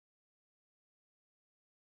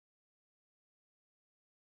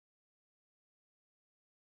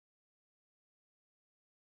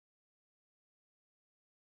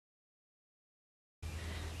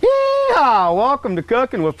Yeehaw! Welcome to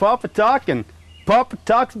Cooking with Papatuck and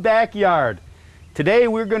Papatuck's Backyard. Today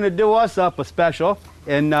we're going to do us up a special,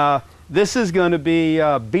 and this is going to be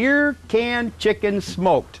beer can chicken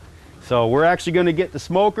smoked. So we're actually going to get the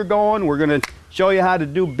smoker going. We're going to show you how to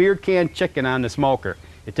do beer can chicken on the smoker.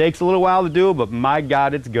 It takes a little while to do, but my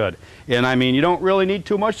God, it's good. And I mean, you don't really need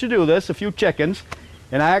too much to do this, a few chickens.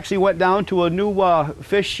 And I actually went down to a new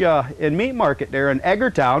fish and meat market there in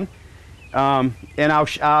Eggertown. And I'm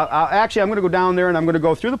going to go down there and I'm going to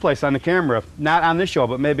go through the place on the camera, not on this show,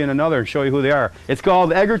 but maybe in another, and show you who they are. It's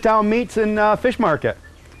called Eggertown Meats and Fish Market.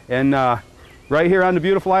 And right here on the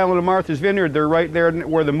beautiful island of Martha's Vineyard, they're right there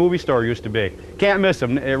where the movie store used to be. Can't miss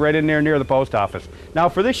them, right in there near the post office. Now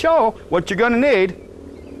for this show, what you're going to need,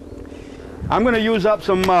 I'm going to use up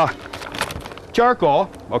some charcoal,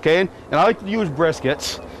 okay? And I like to use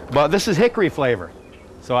briskets, but this is hickory flavor.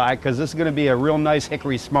 So because this is going to be a real nice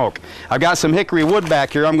hickory smoke. I've got some hickory wood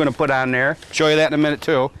back here I'm going to put on there. Show you that in a minute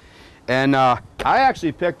too. And I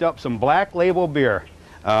actually picked up some Black Label beer.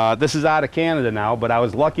 This is out of Canada now, but I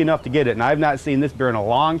was lucky enough to get it, and I've not seen this beer in a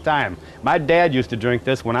long time. My dad used to drink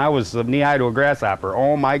this when I was knee-high to a grasshopper.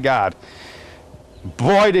 Oh my God.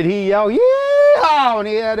 Boy, did he yell, yeah! And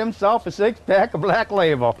he had himself a six-pack of Black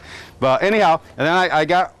Label. But anyhow, and then I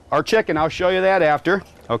got our chicken. I'll show you that after.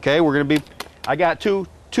 Okay, we're going to be, I got two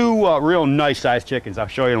real nice sized chickens. I'll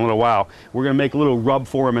show you in a little while. We're going to make a little rub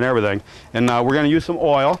for them and everything. And we're going to use some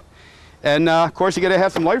oil. And of course, you got to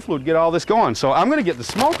have some light fluid to get all this going. So I'm going to get the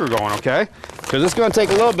smoker going, okay? Because it's going to take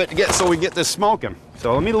a little bit to get so we get this smoking.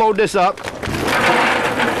 So let me load this up. Put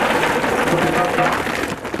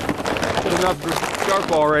enough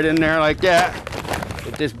charcoal right in there like that.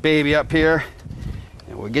 Get this baby up here.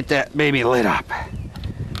 And we'll get that baby lit up.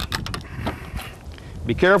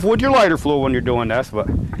 Be careful with your lighter fluid when you're doing this, but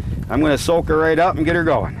I'm going to soak her right up and get her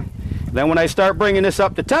going. Then when I start bringing this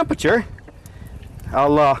up to temperature,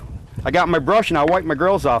 I got my brush and I'll wipe my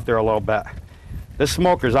grills off there a little bit. This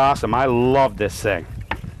smoker's awesome. I love this thing.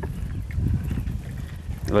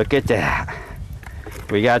 Look at that.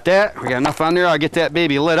 We got that. We got enough on there. I'll get that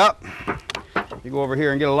baby lit up. You go over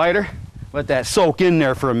here and get a lighter. Let that soak in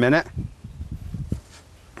there for a minute.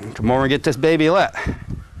 Come over and get this baby lit.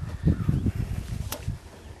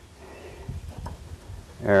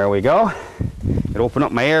 There we go. Open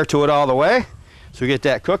up my air to it all the way. So we get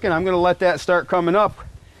that cooking. I'm going to let that start coming up.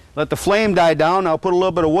 Let the flame die down. I'll put a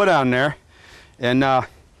little bit of wood on there. And I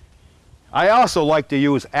also like to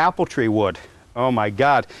use apple tree wood. Oh my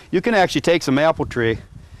God. You can actually take some apple tree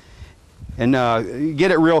and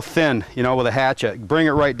get it real thin, you know, with a hatchet. Bring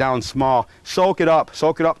it right down small. Soak it up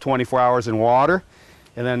 24 hours in water.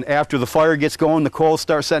 And then after the fire gets going, the coals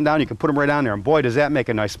start setting down, you can put them right on there. And boy, does that make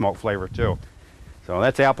a nice smoke flavor too. So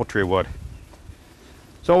that's apple tree wood.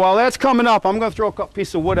 So while that's coming up, I'm going to throw a couple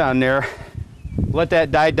pieces of wood on there. Let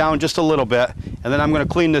that die down just a little bit. And then I'm going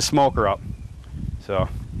to clean this smoker up. So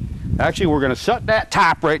actually, we're going to shut that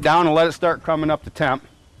top right down and let it start coming up to temp.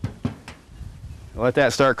 Let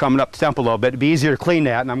that start coming up to temp a little bit. It'd be easier to clean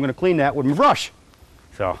that, and I'm going to clean that with my brush.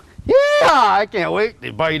 So, yeah, I can't wait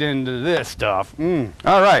to bite into this stuff.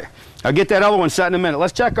 All right, I'll get that other one set in a minute.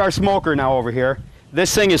 Let's check our smoker now over here.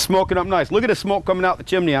 This thing is smoking up nice. Look at the smoke coming out the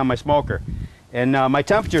chimney on my smoker. And my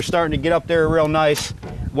temperature's starting to get up there real nice.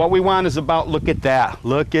 What we want is about, look at that.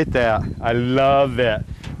 Look at that. I love it.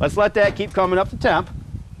 Let's let that keep coming up to temp.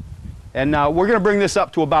 And we're going to bring this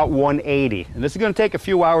up to about 180. And this is going to take a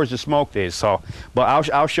few hours to smoke these, so, but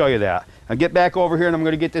I'll show you that. I'll get back over here and I'm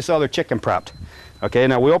going to get this other chicken prepped. Okay,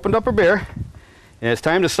 now we opened up our beer, and it's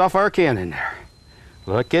time to stuff our can in there.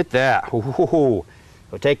 Look at that. Ooh.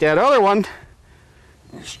 We'll take that other one,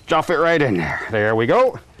 and stuff it right in there. There we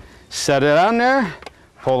go. Set it on there,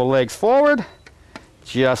 pull the legs forward,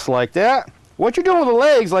 just like that. What you're doing with the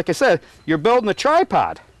legs, like I said, you're building a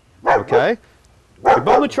tripod, okay? You're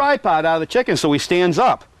building a tripod out of the chicken so he stands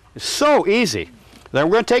up. It's so easy. Then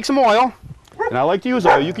we're going to take some oil, and I like to use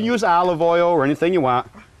oil. You can use olive oil or anything you want.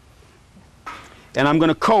 And I'm going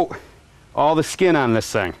to coat all the skin on this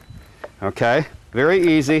thing, okay? Very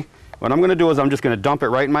easy. What I'm going to do is I'm just going to dump it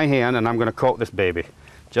right in my hand, and I'm going to coat this baby,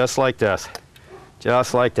 just like this.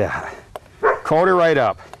 Just like that. Coat it right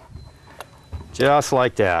up. Just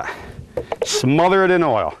like that. Smother it in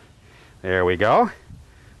oil. There we go.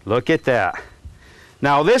 Look at that.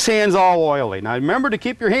 Now this hand's all oily. Now remember to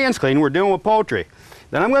keep your hands clean. We're dealing with poultry.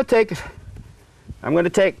 Then I'm going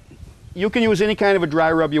to take, you can use any kind of a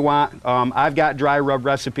dry rub you want. I've got dry rub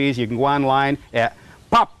recipes. You can go online at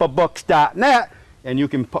papabooks.net and you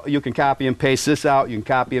can copy and paste this out. You can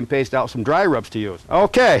copy and paste out some dry rubs to use.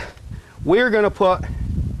 Okay. We're going to put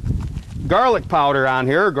garlic powder on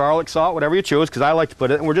here, or garlic salt, whatever you choose, because I like to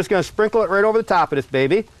put it. And we're just going to sprinkle it right over the top of this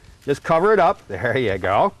baby. Just cover it up. There you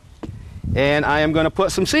go. And I am going to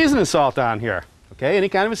put some seasoning salt on here. Okay, any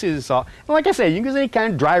kind of a seasoning salt. And like I said, you can use any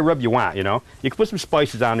kind of dry rub you want, you know. You can put some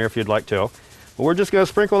spices on there if you'd like to. But we're just going to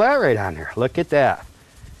sprinkle that right on there. Look at that.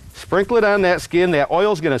 Sprinkle it on that skin. That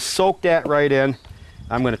oil's going to soak that right in.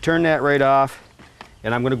 I'm going to turn that right off.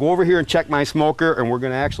 And I'm going to go over here and check my smoker, and we're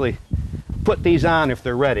going to actually put these on if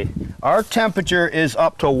they're ready. Our temperature is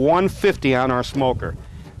up to 150 on our smoker.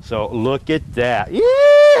 So look at that. Yeah,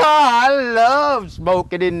 I love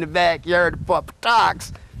smoking in the backyard of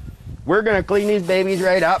Papatucks. We're going to clean these babies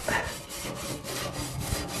right up.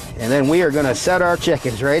 And then we are going to set our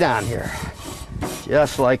chickens right on here.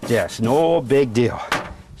 Just like this. No big deal.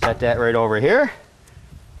 Set that right over here.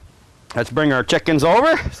 Let's bring our chickens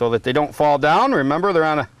over so that they don't fall down. Remember, they're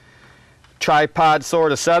on a tripod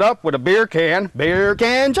sort of setup with a beer can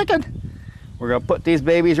chicken. We're going to put these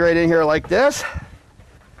babies right in here like this.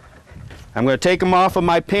 I'm going to take them off of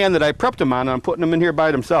my pan that I prepped them on, and I'm putting them in here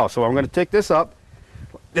by themselves. So I'm going to take this up,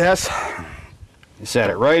 this, set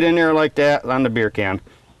it right in there like that on the beer can.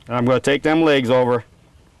 And I'm going to take them legs over,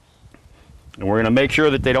 and we're going to make sure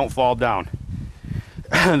that they don't fall down.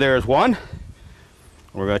 There's one.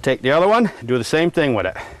 We're going to take the other one, do the same thing with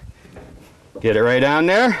it. Get it right on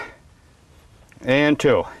there. And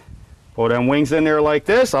two. Pull them wings in there like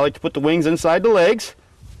this. I like to put the wings inside the legs.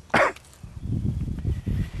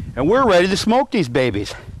 And we're ready to smoke these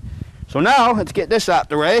babies. So now, let's get this out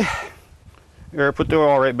the way. Here, put the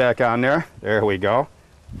oil right back on there. There we go.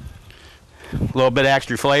 A little bit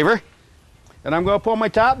extra flavor. And I'm going to pull my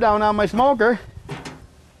top down on my smoker.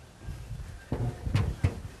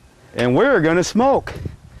 And we're going to smoke.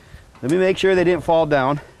 Let me make sure they didn't fall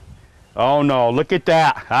down. Oh no, look at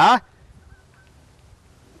that, huh?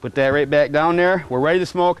 Put that right back down there. We're ready to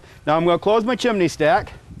smoke. Now I'm going to close my chimney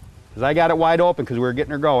stack, because I got it wide open because we were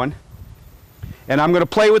getting her going. And I'm going to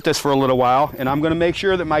play with this for a little while, and I'm going to make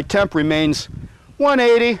sure that my temp remains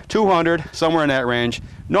 180, 200, somewhere in that range.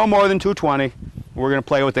 No more than 220. We're going to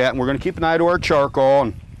play with that, and we're going to keep an eye to our charcoal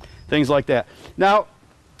and things like that. Now,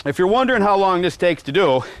 if you're wondering how long this takes to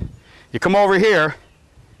do, you come over here,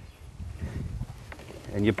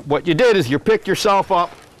 and what you did is you picked yourself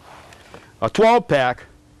up a 12-pack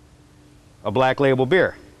of Black Label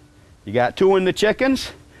beer. You got 2 in the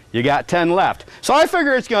chickens, you got 10 left. So I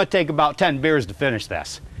figure it's going to take about 10 beers to finish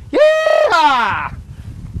this. Yeah!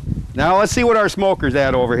 Now let's see what our smoker's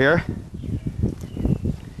at over here.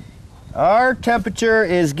 Our temperature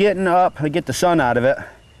is getting up. Let me get the sun out of it.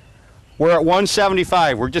 We're at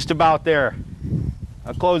 175. We're just about there.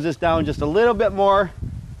 I'll close this down just a little bit more.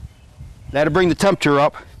 That'll bring the temperature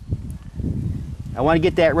up. I want to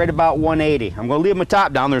get that right about 180. I'm going to leave my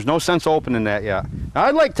top down. There's no sense opening that yet. Now,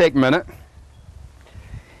 I'd like to take a minute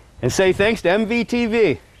and say thanks to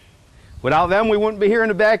MVTV. Without them, we wouldn't be here in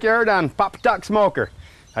the backyard on Papatucks Smoker.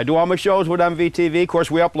 I do all my shows with MVTV. Of course,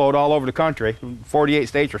 we upload all over the country, 48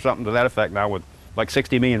 states or something to that effect now, with like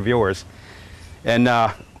 60 million viewers. And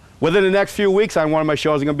within the next few weeks on one of my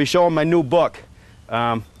shows, I'm going to be showing my new book,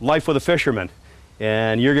 Life with a Fisherman.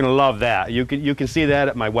 And you're going to love that. You can see that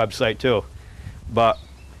at my website too. But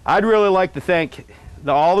I'd really like to thank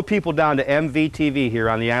all the people down to MVTV here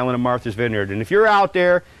on the island of Martha's Vineyard. And if you're out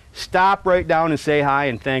there, stop right down and say hi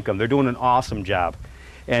and thank them. They're doing an awesome job.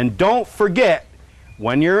 And don't forget,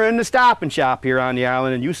 when you're in the Stop and Shop here on the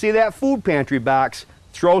island and you see that food pantry box,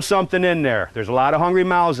 throw something in there. There's a lot of hungry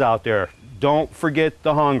mouths out there. Don't forget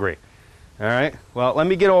the hungry. All right? Well, let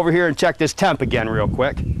me get over here and check this temp again real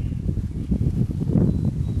quick.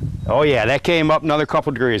 Oh yeah, that came up another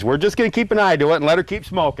couple degrees. We're just going to keep an eye to it and let her keep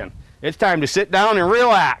smoking. It's time to sit down and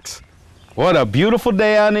relax. What a beautiful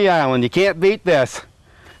day on the island. You can't beat this.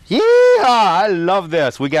 Yeah, I love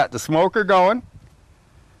this. We got the smoker going.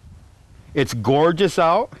 It's gorgeous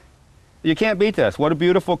out. You can't beat this. What a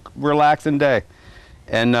beautiful, relaxing day.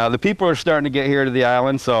 And the people are starting to get here to the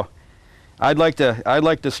island, so I'd like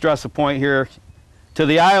to stress a point here to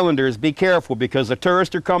the islanders. Be careful, because the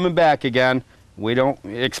tourists are coming back again. We don't,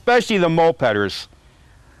 especially the mopeders.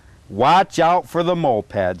 Watch out for the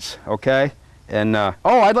mopeds, okay? And oh,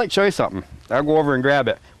 I'd like to show you something. I'll go over and grab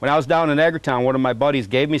it. When I was down in Edgartown, one of my buddies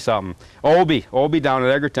gave me something. Obie down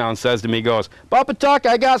at Edgartown says to me, goes, Papatuck,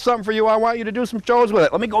 I got something for you. I want you to do some shows with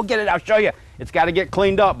it. Let me go get it. I'll show you. It's got to get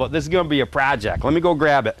cleaned up, but this is going to be a project. Let me go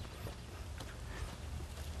grab it.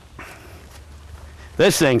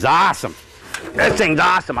 This thing's awesome. This thing's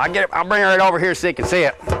awesome. I'll bring it right over here so you can see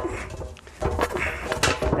it.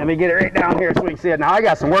 Let me get it right down here so we can see it. Now I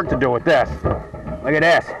got some work to do with this. Look at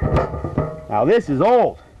this. Now this is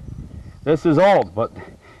old. This is old, but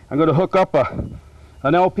I'm going to hook up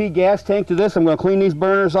an LP gas tank to this. I'm going to clean these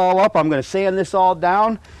burners all up. I'm going to sand this all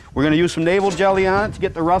down. We're going to use some navel jelly on it to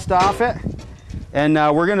get the rust off it. And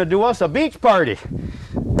we're going to do us a beach party.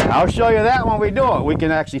 I'll show you that when we do it. We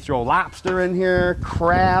can actually throw lobster in here,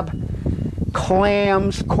 crab,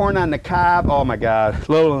 clams, corn on the cob. Oh my God,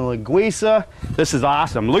 little linguiça. This is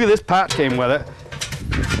awesome. Look at this pot came with it.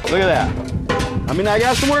 Look at that. I mean, I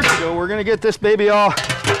got some work to do. We're going to get this baby all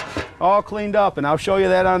cleaned up, and I'll show you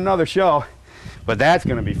that on another show. But that's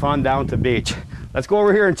going to be fun down at the beach. Let's go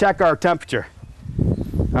over here and check our temperature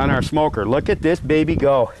on our smoker. Look at this baby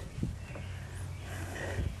go.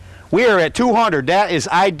 We are at 200. That is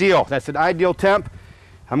ideal. That's an ideal temp.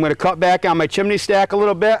 I'm going to cut back on my chimney stack a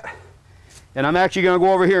little bit. And I'm actually going to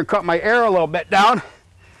go over here and cut my air a little bit down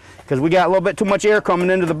because we got a little bit too much air coming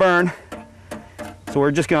into the burn. So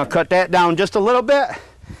we're just going to cut that down just a little bit,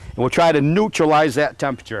 and we'll try to neutralize that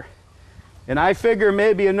temperature. And I figure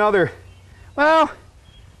maybe another, well,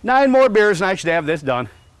 9 more beers and I should have this done.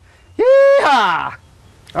 Yeehaw!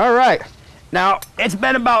 All right. Now, it's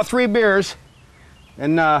been about 3 beers.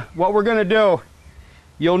 And what we're going to do,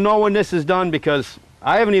 you'll know when this is done because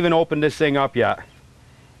I haven't even opened this thing up yet.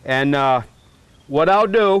 And what I'll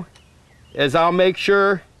do is I'll make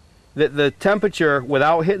sure that the temperature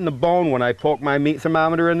without hitting the bone when I poke my meat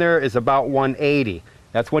thermometer in there is about 180.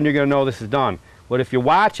 That's when you're going to know this is done. But if you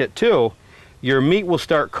watch it too, your meat will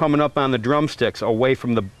start coming up on the drumsticks away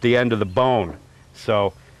from the end of the bone.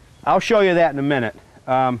 So I'll show you that in a minute.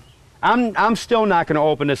 I'm still not going to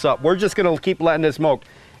open this up. We're just going to keep letting this smoke.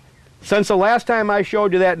 Since the last time I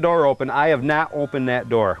showed you that door open, I have not opened that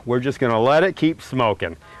door. We're just going to let it keep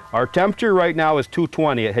smoking. Our temperature right now is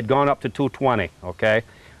 220. It had gone up to 220, okay?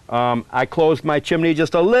 I closed my chimney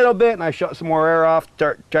just a little bit and I shut some more air off,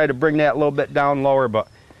 try to bring that a little bit down lower, but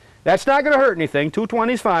that's not going to hurt anything.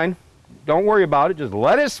 220 is fine. Don't worry about it. Just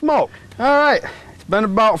let it smoke. All right. It's been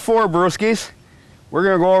about 4 brewskis. We're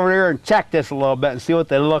going to go over here and check this a little bit and see what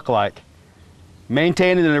they look like.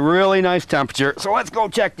 Maintaining a really nice temperature. So let's go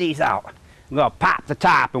check these out. I'm going to pop the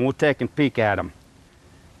top and we'll take a peek at them.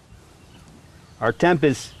 Our temp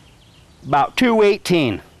is about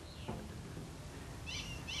 218.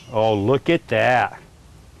 Oh, look at that.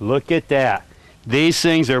 Look at that. These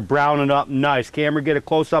things are browning up nice. Camera, get a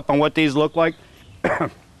close-up on what these look like.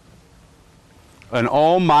 And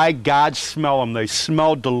oh my God, smell them. They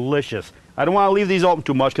smell delicious. I don't want to leave these open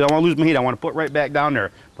too much because I want to lose my heat. I want to put right back down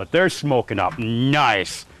there. But they're smoking up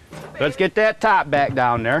nice. Let's get that top back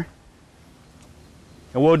down there.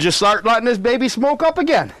 And we'll just start letting this baby smoke up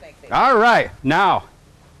again. All right. Now,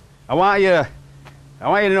 I want you to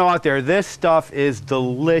know out there, this stuff is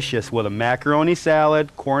delicious with a macaroni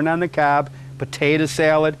salad, corn on the cob, potato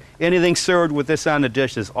salad. Anything served with this on the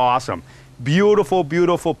dish is awesome. Beautiful,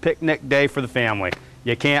 beautiful picnic day for the family.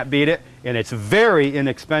 You can't beat it, and it's very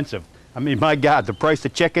inexpensive. I mean, my God, the price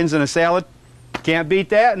of chickens and a salad, can't beat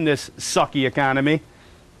that in this sucky economy.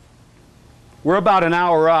 We're about an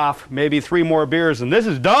hour off, maybe 3 more beers, and this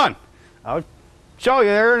is done. I'll show you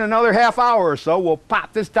there in another half hour or so. We'll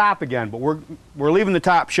pop this top again, but we're leaving the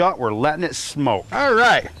top shut. We're letting it smoke. All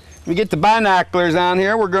right, we get the binoculars on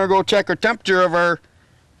here. We're going to go check our temperature of our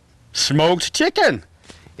smoked chicken.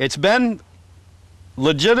 It's been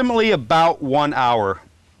legitimately about 1 hour.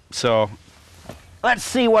 So let's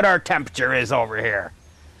see what our temperature is over here.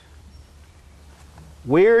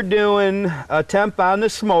 We're doing a temp on the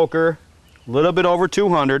smoker, a little bit over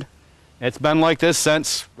 200. It's been like this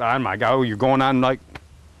since, oh my God, you're going on like,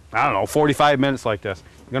 I don't know, 45 minutes like this.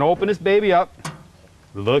 I'm gonna open this baby up.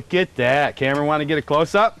 Look at that. Camera, want to get a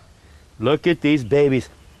close-up? Look at these babies.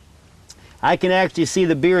 I can actually see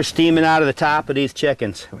the beer steaming out of the top of these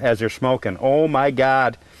chickens as they're smoking. Oh my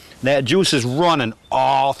God. That juice is running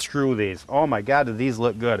all through these. Oh my God, do these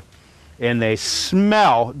look good. And they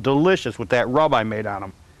smell delicious with that rub I made on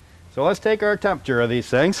them. So let's take our temperature of these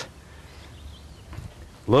things.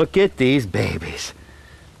 Look at these babies.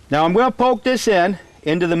 Now I'm going to poke this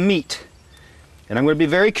into the meat. And I'm going to be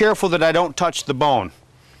very careful that I don't touch the bone.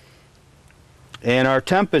 And our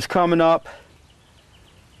temp is coming up.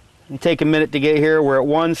 Let me take a minute to get here. We're at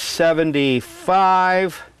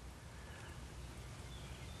 175.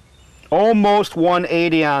 Almost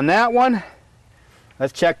 180 on that one.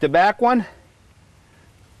 Let's check the back one.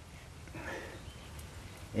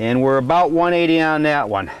 And we're about 180 on that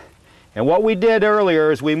one. And what we did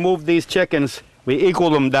earlier is we moved these chickens, we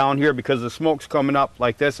equaled them down here because the smoke's coming up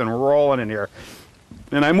like this and rolling in here.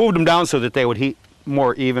 And I moved them down so that they would heat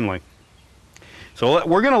more evenly. So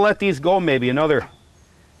we're going to let these go maybe another,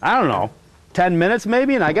 I don't know, 10 minutes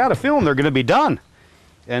maybe, and I got a feeling they're going to be done.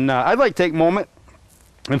 And I'd like to take a moment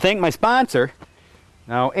and thank my sponsor,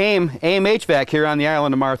 Now AIM HVAC here on the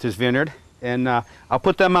island of Martha's Vineyard, and I'll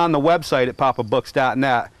put them on the website at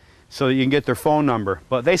papabooks.net so that you can get their phone number.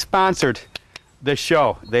 But they sponsored this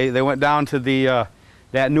show. They went down to the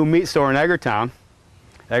that new meat store in Eggertown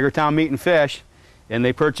Meat and Fish, and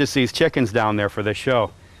they purchased these chickens down there for this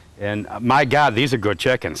show. And my God, these are good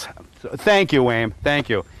chickens. So thank you, AIM. Thank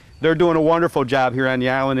you. They're doing a wonderful job here on the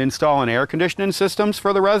island installing air conditioning systems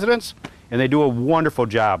for the residents, and they do a wonderful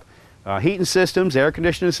job. Heating systems, air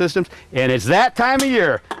conditioning systems, and it's that time of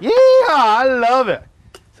year. Yeah, I love it.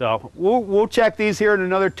 So we'll check these here in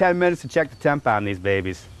another 10 minutes to check the temp on these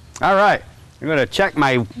babies. All right, I'm gonna check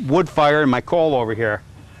my wood fire and my coal over here.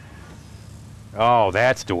 Oh,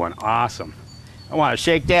 that's doing awesome. I want to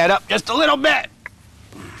shake that up just a little bit.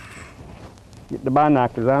 Get the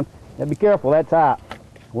binoculars on. Now be careful, that's hot.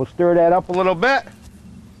 We'll stir that up a little bit.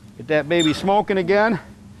 Get that baby smoking again.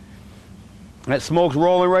 That smoke's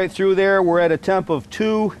rolling right through there. We're at a temp of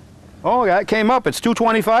 2. Oh, that came up. It's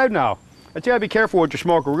 225 now. But you gotta be careful with your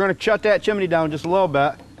smoker. We're gonna shut that chimney down just a little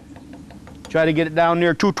bit. Try to get it down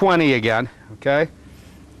near 220 again, okay?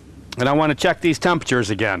 And I want to check these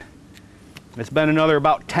temperatures again. It's been another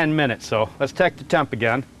about 10 minutes, so let's check the temp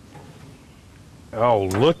again. Oh,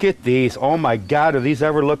 look at these. Oh my God, are these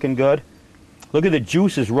ever looking good? Look at the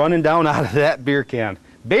juices running down out of that beer can.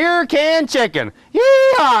 Beer can chicken.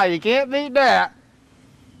 Yeah, you can't beat that.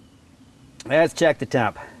 Let's check the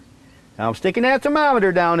temp. Now I'm sticking that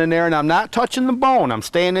thermometer down in there, and I'm not touching the bone. I'm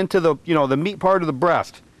staying into the, the meat part of the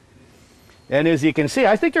breast. And as you can see,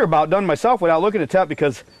 I think they're about done myself without looking at the temp,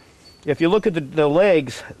 because if you look at the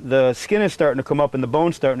legs, the skin is starting to come up and the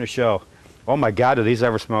bone's starting to show. Oh my God, do these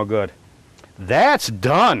ever smell good? That's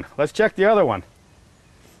done. Let's check the other one.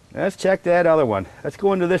 Let's check that other one. Let's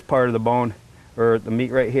go into this part of the bone, or the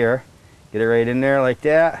meat right here. Get it right in there like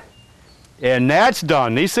that. And that's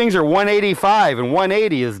done. These things are 185, and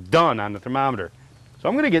 180 is done on the thermometer. So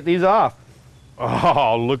I'm going to get these off.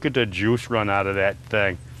 Oh, look at the juice run out of that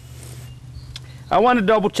thing. I want to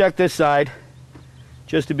double check this side,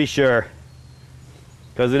 just to be sure,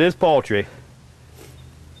 because it is poultry.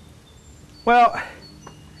 Well,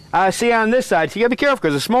 I see on this side, so you gotta be careful,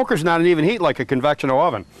 because the smoker's not an even heat like a conventional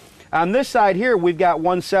oven. On this side here, we've got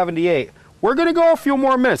 178. We're gonna go a few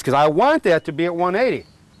more minutes, because I want that to be at 180.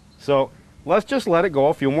 So let's just let it go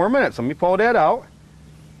a few more minutes. Let me pull that out.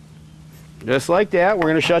 Just like that. We're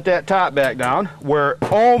gonna shut that top back down. We're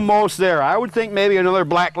almost there. I would think maybe another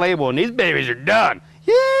black label, and these babies are done.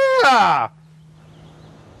 Yeah!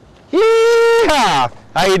 Yeah!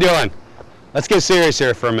 How you doing? Let's get serious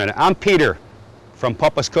here for a minute. I'm Peter from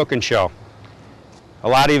Papa's Cooking Show. A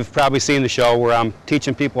lot of you have probably seen the show where I'm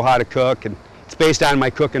teaching people how to cook, and it's based on my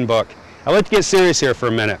cooking book. Now let's get serious here for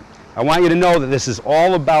a minute. I want you to know that this is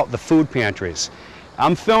all about the food pantries.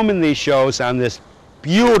 I'm filming these shows on this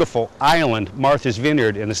beautiful island, Martha's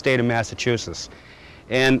Vineyard, in the state of Massachusetts.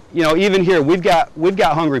 And even here we've got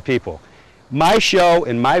hungry people. My show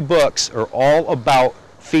and my books are all about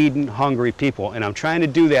feeding hungry people, and I'm trying to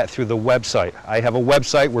do that through the website. I have a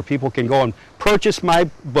website where people can go and purchase my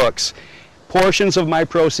books. Portions of my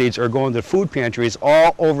proceeds are going to food pantries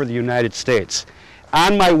all over the United States.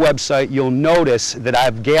 On my website, you'll notice that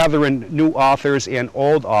I'm gathering new authors and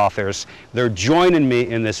old authors. They're joining me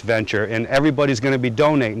in this venture, and everybody's going to be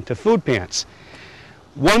donating to food pants.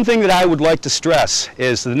 One thing that I would like to stress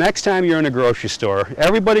is the next time you're in a grocery store,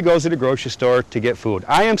 everybody goes to the grocery store to get food.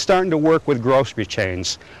 I am starting to work with grocery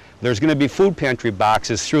chains. There's going to be food pantry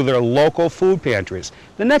boxes through their local food pantries.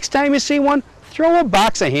 The next time you see one, throw a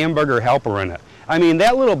box of Hamburger Helper in it. I mean,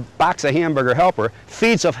 that little box of Hamburger Helper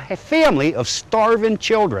feeds a family of starving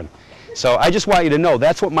children. So I just want you to know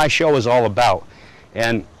that's what my show is all about.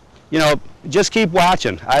 And, just keep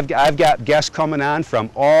watching. I've got guests coming on from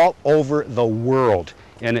all over the world.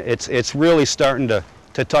 And it's really starting to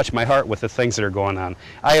touch my heart with the things that are going on.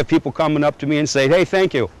 I have people coming up to me and say, hey,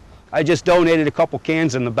 thank you. I just donated a couple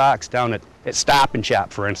cans in the box down at Stop and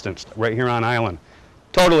Shop, for instance, right here on island.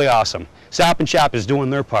 Totally awesome. Stop and Shop is doing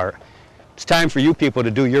their part. It's time for you people to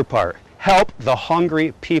do your part. Help the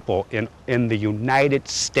hungry people in the United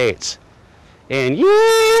States. And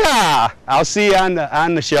yeah, I'll see you on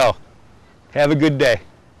the show. Have a good day.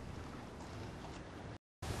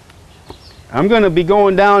 I'm going to be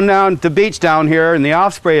going down to the beach down here, and the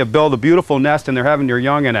osprey have built a beautiful nest, and they're having their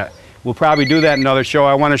young in it. We'll probably do that in another show.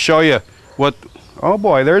 I want to show you what... Oh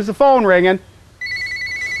boy, there's the phone ringing.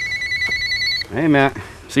 Hey Matt,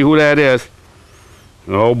 see who that is?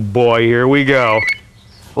 Oh boy, here we go.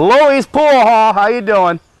 Louis Pool Hall, how you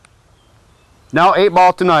doing? No, 8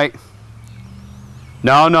 ball tonight.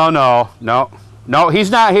 No,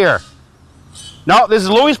 he's not here. No, this is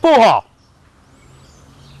Louis Pool Hall.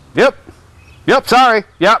 Yep. Yep, sorry.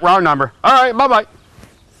 Yep, wrong number. All right, bye-bye.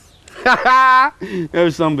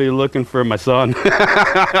 There's somebody looking for my son.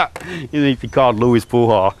 You think he called Louis Pool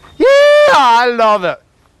Hall. Yeah, I love it.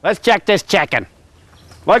 Let's check this chicken.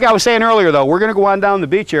 Like I was saying earlier, though, we're going to go on down the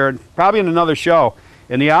beach here, and probably in another show,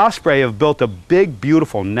 and the osprey have built a big,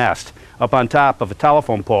 beautiful nest up on top of a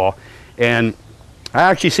telephone pole. And I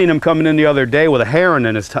actually seen him coming in the other day with a heron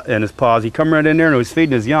in his paws. He come right in there and he was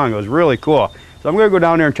feeding his young. It was really cool. So I'm going to go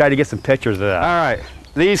down there and try to get some pictures of that. All right,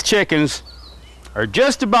 these chickens are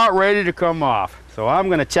just about ready to come off. So I'm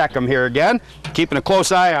going to check them here again, keeping a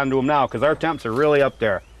close eye onto them now because our temps are really up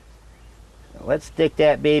there. Let's stick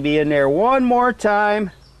that baby in there one more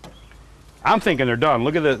time. I'm thinking they're done.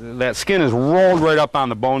 Look at that skin is rolled right up on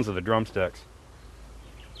the bones of the drumsticks.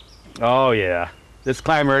 Oh yeah, this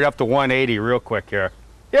climbed right up to 180 real quick here.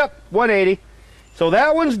 Yep, 180. So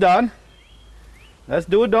that one's done. Let's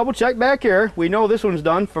do a double check back here. We know this one's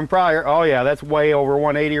done from prior. Oh yeah, that's way over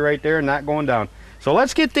 180 right there, not going down. So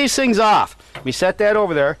let's get these things off. We set that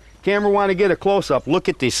over there. Camera want to get a close-up. Look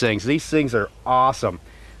at these things. These things are awesome.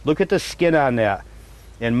 Look at the skin on that.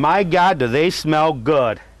 And my God, do they smell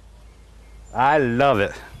good. I love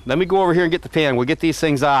it. Let me go over here and get the pan. We'll get these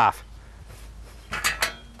things off.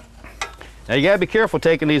 Now you gotta be careful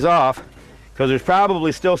taking these off because there's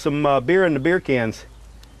probably still some beer in the beer cans.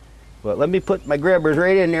 But let me put my grabbers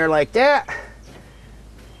right in there like that.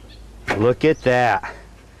 Look at that.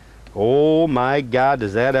 Oh my God,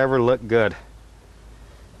 does that ever look good.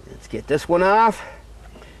 Let's get this one off.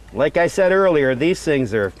 Like I said earlier, these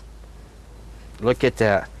things are, look at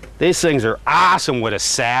that. These things are awesome with a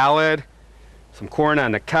salad, some corn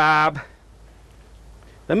on the cob.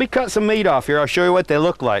 Let me cut some meat off here. I'll show you what they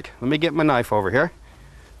look like. Let me get my knife over here.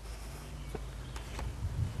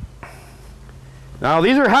 Now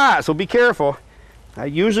these are hot, so be careful.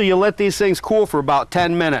 Usually you let these things cool for about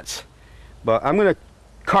 10 minutes. But I'm gonna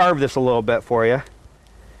carve this a little bit for you.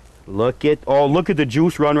 Look at the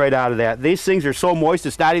juice run right out of that. These things are so moist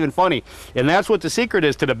it's not even funny. And that's what the secret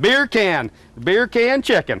is to the beer can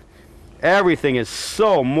chicken. Everything is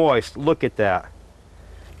so moist. Look at that.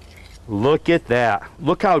 Look at that.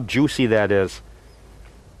 Look how juicy that is.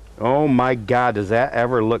 Oh my God, does that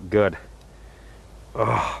ever look good.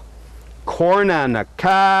 Oh, corn on the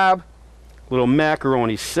cob, little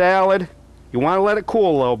macaroni salad. You want to let it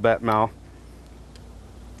cool a little bit now.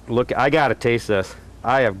 Look, I gotta taste this.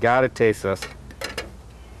 I have got to taste this.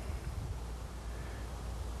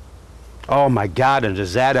 Oh my God, and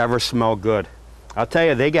does that ever smell good. I'll tell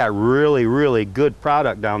you, they got really, really good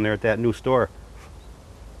product down there at that new store.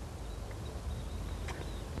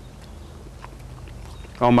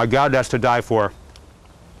 Oh my God, that's to die for.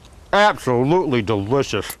 Absolutely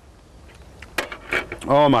delicious.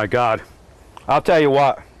 Oh my God. I'll tell you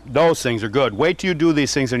what, those things are good. Wait till you do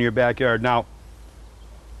these things in your backyard. Now,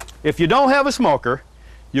 if you don't have a smoker,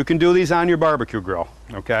 you can do these on your barbecue grill,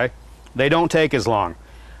 okay? They don't take as long.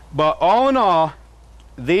 But all in all,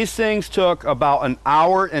 these things took about an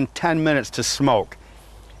hour and 10 minutes to smoke.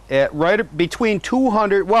 Right between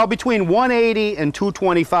 180 and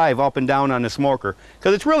 225 up and down on the smoker,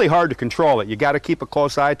 because it's really hard to control it. You got to keep a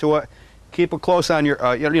close eye to it. Keep a close on your,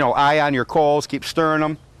 eye on your coals. Keep stirring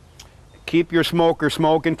them. Keep your smoker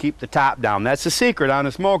smoking. Keep the top down. That's the secret on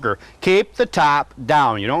a smoker. Keep the top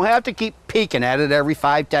down. You don't have to keep peeking at it every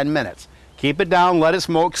 5-10 minutes. Keep it down. Let it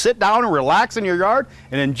smoke. Sit down and relax in your yard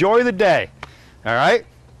and enjoy the day. All right.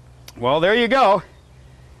 Well, there you go.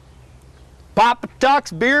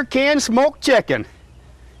 Papatucks beer can smoked chicken.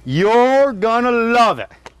 You're gonna love it.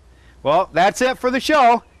 Well, that's it for the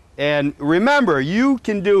show. And remember, you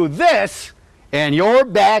can do this in your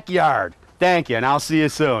backyard. Thank you, and I'll see you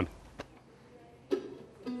soon.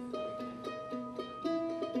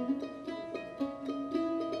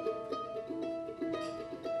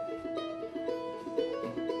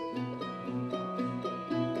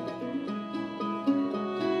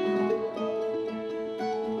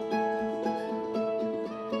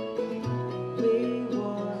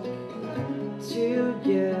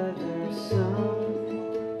 Together sometimes,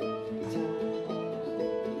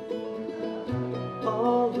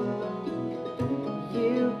 although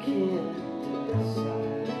you can't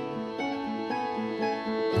decide.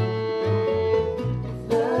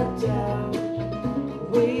 The doubt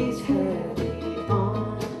weighs heavy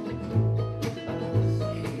on us,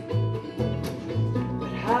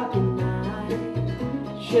 but how can I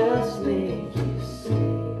just make you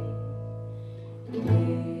see?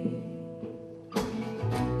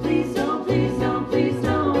 Please don't, please don't, please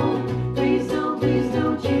don't, please don't, please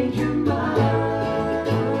don't change your mind.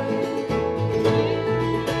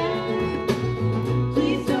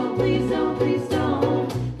 Please don't, please don't, please don't,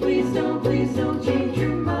 please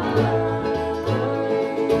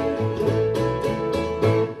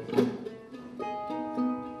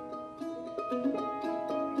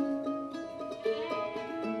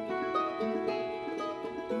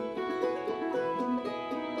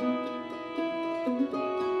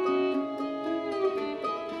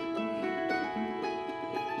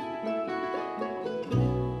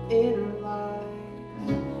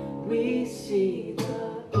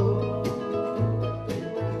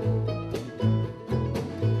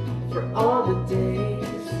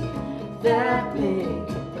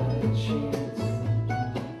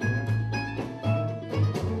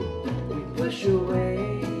push away,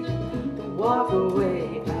 walk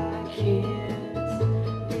away, I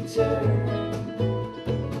can't return.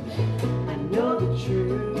 I know the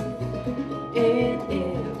truth, and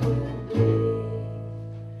it will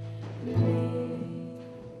be me.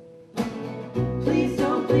 Please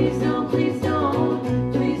don't, please don't, please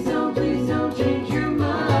don't, please don't, please don't change your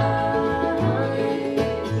mind.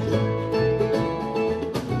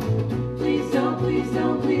 Please don't, please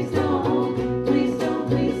don't, please don't, please don't,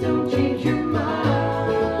 please don't change your mind.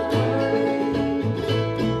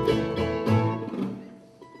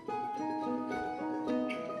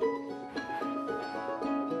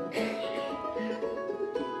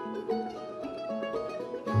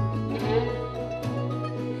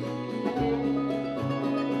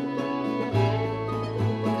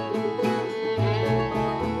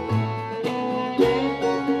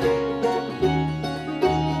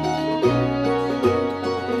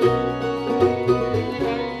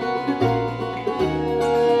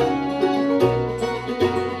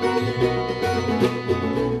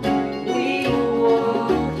 We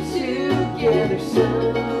walk together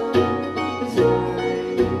sometimes,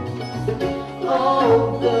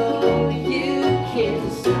 although you can't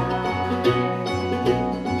decide.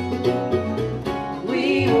 We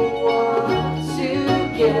walk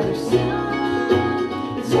together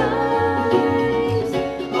sometimes,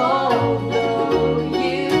 although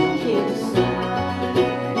you can't decide.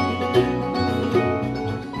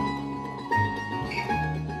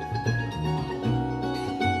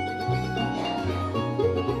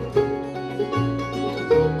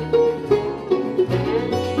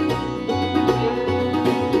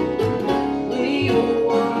 We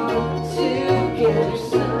walk together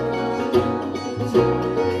sometimes,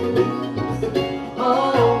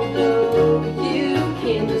 although you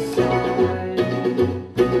can't decide.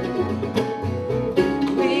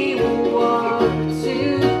 We walk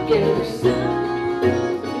together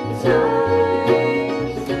sometimes,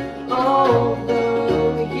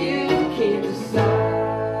 although you can't decide.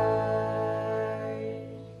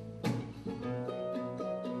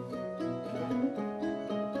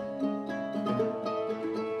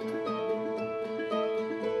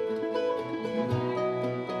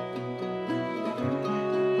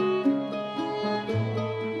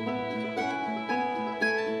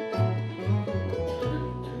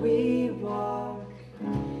 We walk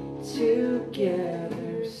together